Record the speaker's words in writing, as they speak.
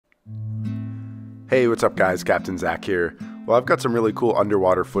Hey, what's up guys? Captain Zach here. Well, I've got some really cool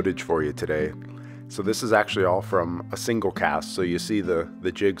underwater footage for you today. So this is actually all from a single cast. So you see the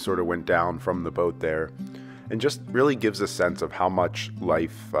jig sort of went down from the boat there, and just really gives a sense of how much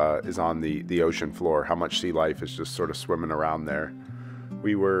life is on the ocean floor, how much sea life is just sort of swimming around there.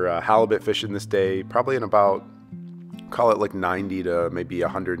 We were halibut fishing this day, probably in about, call it like 90 to maybe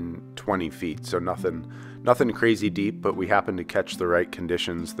 120 feet. So nothing crazy deep, but we happened to catch the right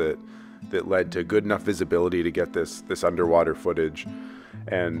conditions that led to good enough visibility to get this underwater footage.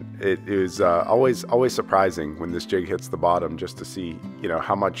 And it is always surprising when this jig hits the bottom, just to see, you know,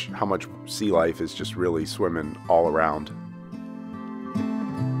 how much sea life is just really swimming all around.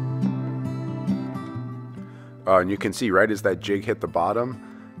 And you can see right as that jig hit the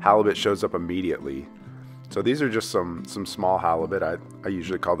bottom, halibut shows up immediately. So these are just some small halibut. I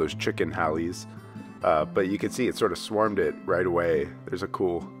usually call those chicken hallies, but you can see it sort of swarmed it right away. There's a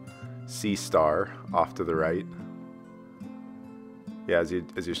cool sea star off to the right. Yeah, as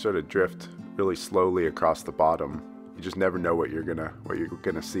you sort of drift really slowly across the bottom, you just never know what you're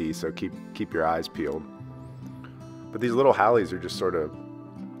gonna see. So keep your eyes peeled. But these little hallies are just sort of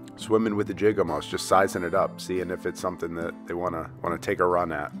swimming with the jig, almost just sizing it up, seeing if it's something that they wanna take a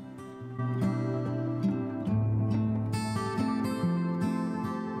run at.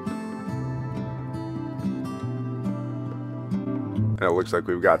 And it looks like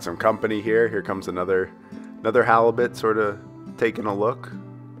we've got some company here. Here comes another halibut sort of taking a look.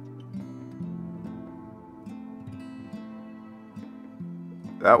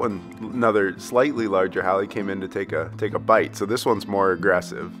 That one, another slightly larger hallie, came in to take a bite. So this one's more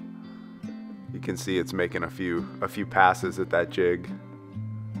aggressive. You can see it's making a few passes at that jig.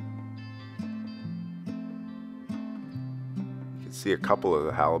 See a couple of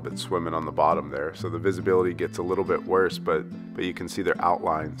the halibut swimming on the bottom there, so the visibility gets a little bit worse, but you can see their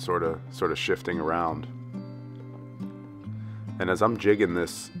outline sort of shifting around. And as I'm jigging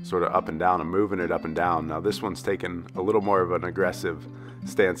this sort of up and down, I'm moving it up and down. Now this one's taking a little more of an aggressive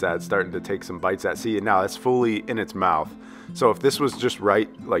stance at, starting to take some bites at. See, now it's fully in its mouth. So if this was just right,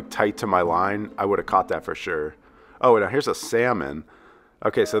 like tight to my line, I would have caught that for sure. Oh, now here's a salmon.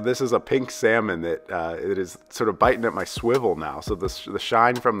 Okay, so this is a pink salmon that it is sort of biting at my swivel now. So the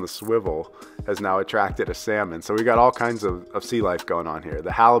shine from the swivel has now attracted a salmon. So we got all kinds of sea life going on here.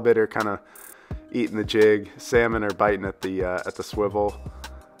 The halibut are kind of eating the jig. Salmon are biting at the swivel.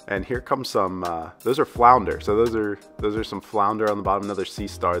 And here comes some. Those are flounder. So those are some flounder on the bottom. Another sea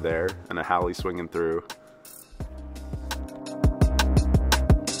star there, and a hallie swinging through.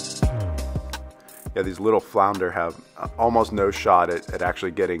 Yeah, these little flounder have almost no shot at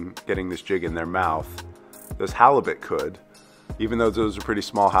actually getting this jig in their mouth. Those halibut could. Even though those are pretty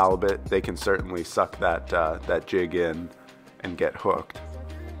small halibut, they can certainly suck that jig in and get hooked.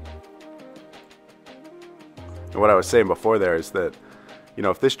 And what I was saying before there is that, you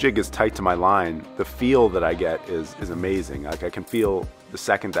know, if this jig is tight to my line, the feel that I get is amazing. Like I can feel the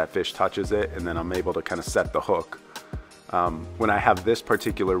second that fish touches it, and then I'm able to kind of set the hook. When I have this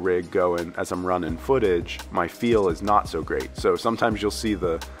particular rig going as I'm running footage, my feel is not so great. So sometimes you'll see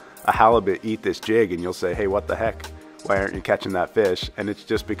a halibut eat this jig and you'll say, hey, what the heck? Why aren't you catching that fish? And it's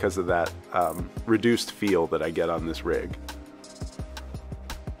just because of that reduced feel that I get on this rig.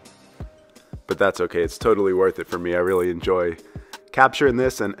 But that's okay, it's totally worth it for me. I really enjoy capturing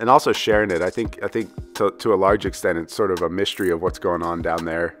this and also sharing it. I think to a large extent it's sort of a mystery of what's going on down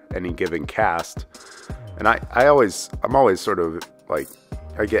there any given cast. And I'm always sort of like,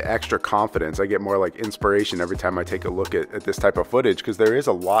 I get extra confidence. I get more like inspiration every time I take a look at this type of footage, because there is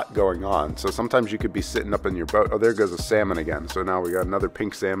a lot going on. So sometimes you could be sitting up in your boat. Oh, there goes a salmon again. So now we got another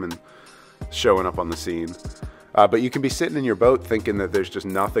pink salmon showing up on the scene. But you can be sitting in your boat thinking that there's just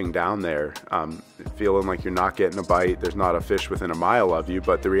nothing down there, feeling like you're not getting a bite. There's not a fish within a mile of you.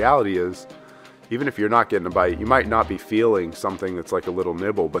 But the reality is, even if you're not getting a bite, you might not be feeling something that's like a little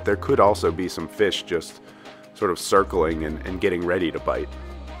nibble, but there could also be some fish just sort of circling and getting ready to bite.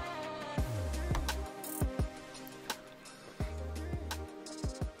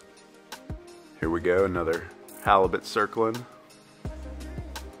 Here we go, another halibut circling.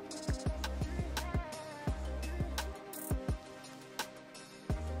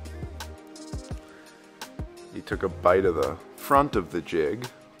 He took a bite of the front of the jig.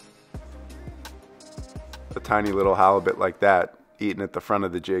 A tiny little halibut like that eating at the front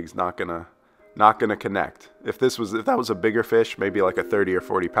of the jig's not gonna connect. If that was a bigger fish, maybe like a 30 or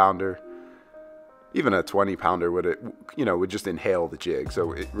 40 pounder, even a 20 pounder would just inhale the jig.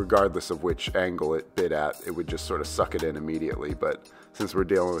 So regardless of which angle it bit at, it would just sort of suck it in immediately. But since we're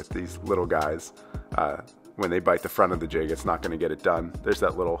dealing with these little guys, when they bite the front of the jig, it's not going to get it done. There's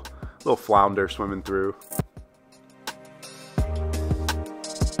that little little flounder swimming through.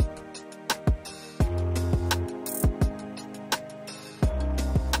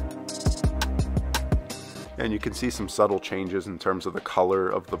 And you can see some subtle changes in terms of the color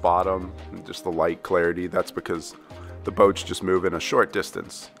of the bottom and just the light clarity. That's because the boat's just moving a short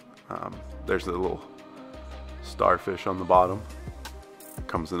distance. There's a little starfish on the bottom.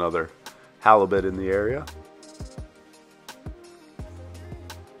 Comes another halibut in the area.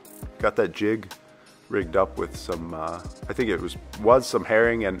 Got that jig rigged up with some, I think it was some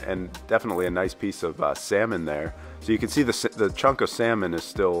herring and definitely a nice piece of salmon there. So you can see the chunk of salmon is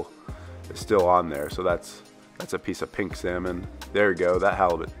still on there. So that's a piece of pink salmon. There you go. That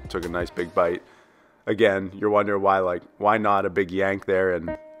halibut took a nice big bite. Again, you're wondering why not a big yank there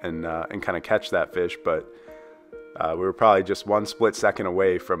and kind of catch that fish, but we were probably just one split second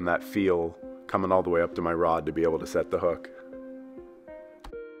away from that feel coming all the way up to my rod to be able to set the hook.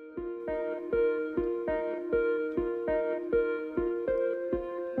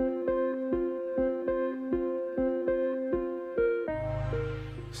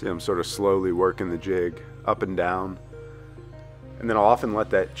 See, I'm sort of slowly working the jig up and down, and then I'll often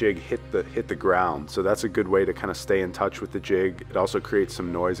let that jig hit the ground. So that's a good way to kind of stay in touch with the jig. It also creates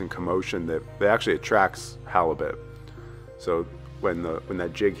some noise and commotion that actually attracts halibut. So when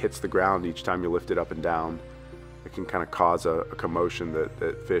that jig hits the ground each time you lift it up and down, it can kind of cause a commotion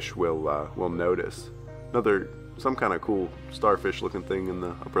that fish will notice. Some kind of cool starfish looking thing in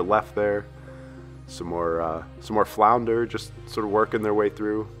the upper left there. Some more flounder just sort of working their way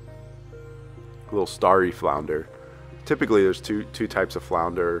through. A little starry flounder. Typically there's two types of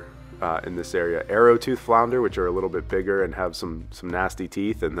flounder in this area. Arrow-tooth flounder, which are a little bit bigger and have some nasty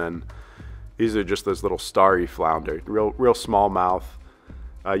teeth, and then these are just those little starry flounder, real small mouth.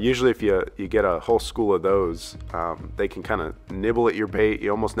 Usually if you get a whole school of those, they can kind of nibble at your bait.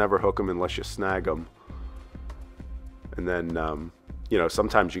 You almost never hook them unless you snag them. And then you know,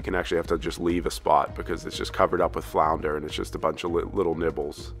 sometimes you can actually have to just leave a spot because it's just covered up with flounder and it's just a bunch of little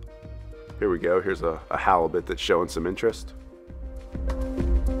nibbles. Here we go. Here's a halibut that's showing some interest.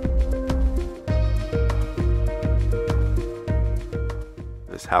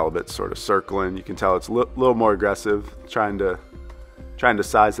 This halibut's sort of circling. You can tell it's a little more aggressive, trying to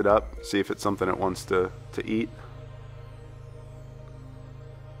size it up, see if it's something it wants to eat.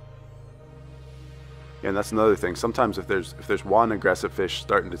 And that's another thing. Sometimes if there's one aggressive fish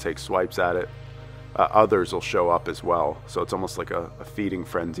starting to take swipes at it, others will show up as well. So it's almost like a feeding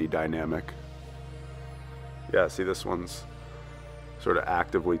frenzy dynamic. Yeah, see, this one's sort of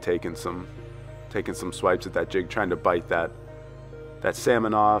actively taking some swipes at that jig, trying to bite that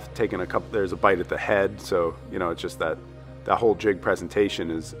salmon off. Taking a couple. There's a bite at the head. So you know, it's just that whole jig presentation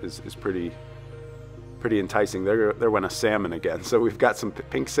is pretty enticing. There went a salmon again. So we've got some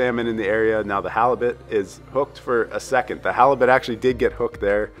pink salmon in the area. Now the halibut is hooked for a second. The halibut actually did get hooked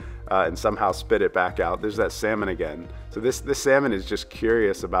there and somehow spit it back out. There's that salmon again. So this salmon is just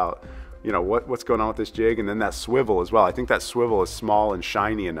curious about, you know, what's going on with this jig, and then that swivel as well. I think that swivel is small and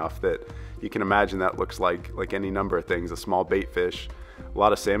shiny enough that you can imagine that looks like any number of things, a small bait fish. A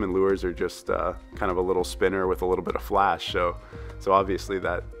lot of salmon lures are just kind of a little spinner with a little bit of flash. So obviously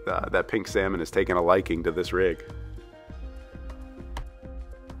that pink salmon is taking a liking to this rig.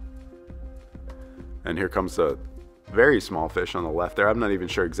 And here comes a very small fish on the left there. I'm not even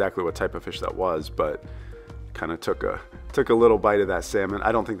sure exactly what type of fish that was, but kind of took a little bite of that salmon.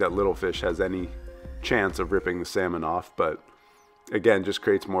 I don't think that little fish has any chance of ripping the salmon off, but again, just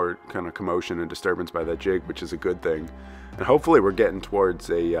creates more kind of commotion and disturbance by that jig, which is a good thing. And hopefully we're getting towards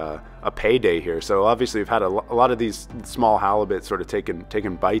a payday here. So obviously we've had a lot of these small halibut sort of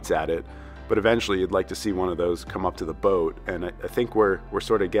taking bites at it, but eventually you'd like to see one of those come up to the boat. And I think we're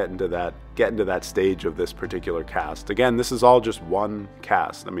sort of getting to that stage of this particular cast. Again, this is all just one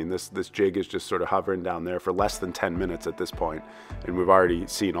cast. I mean, this jig is just sort of hovering down there for less than 10 minutes at this point, and we've already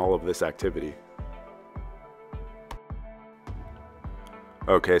seen all of this activity.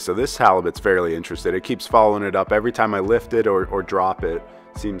 Okay, so this halibut's fairly interested. It keeps following it up. Every time I lift it or drop it,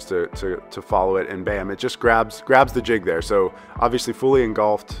 seems to follow it, and bam, it just grabs the jig there. So obviously fully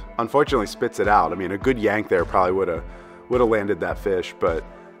engulfed, unfortunately spits it out. I mean, a good yank there probably would have landed that fish, but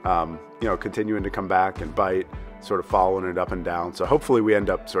you know, continuing to come back and bite, sort of following it up and down. So hopefully we end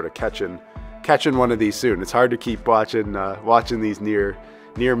up sort of catching one of these soon. It's hard to keep watching these near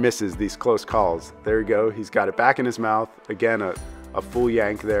misses, these close calls. There you go. He's got it back in his mouth. Again, A full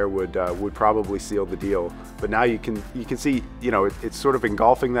yank there would probably seal the deal. But now you can see, you know, it's sort of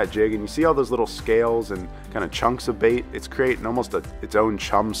engulfing that jig, and you see all those little scales and kind of chunks of bait. It's creating almost its own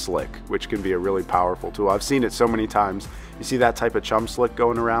chum slick, which can be a really powerful tool. I've seen it so many times. You see that type of chum slick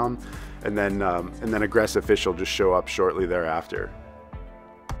going around, and then aggressive fish will just show up shortly thereafter.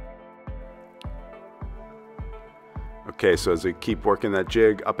 Okay, so as we keep working that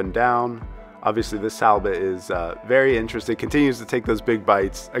jig up and down, obviously this halibut is very interested, continues to take those big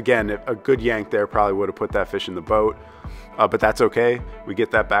bites. Again, a good yank there probably would have put that fish in the boat, but that's okay. We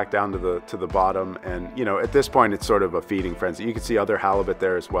get that back down to the bottom, and you know, at this point it's sort of a feeding frenzy. You can see other halibut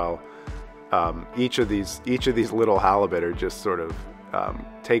there as well. Each of these little halibut are just sort of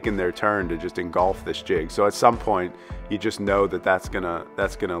taking their turn to just engulf this jig. So at some point you just know that that's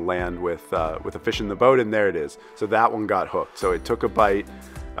gonna land with a fish in the boat, and there it is. So that one got hooked. So it took a bite,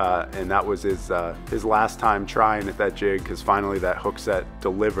 and that was his last time trying at that jig, because finally that hook set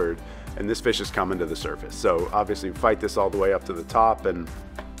delivered, and this fish is coming to the surface. So obviously we fight this all the way up to the top and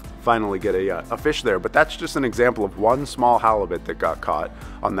finally get a fish there. But that's just an example of one small halibut that got caught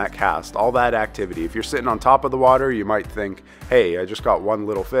on that cast. All that activity. If you're sitting on top of the water, you might think, hey, I just got one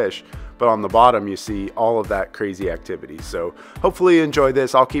little fish. But on the bottom, you see all of that crazy activity. So hopefully you enjoy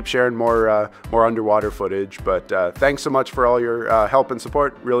this. I'll keep sharing more underwater footage. But thanks so much for all your help and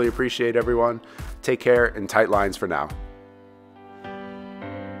support. Really appreciate everyone. Take care, and tight lines for now.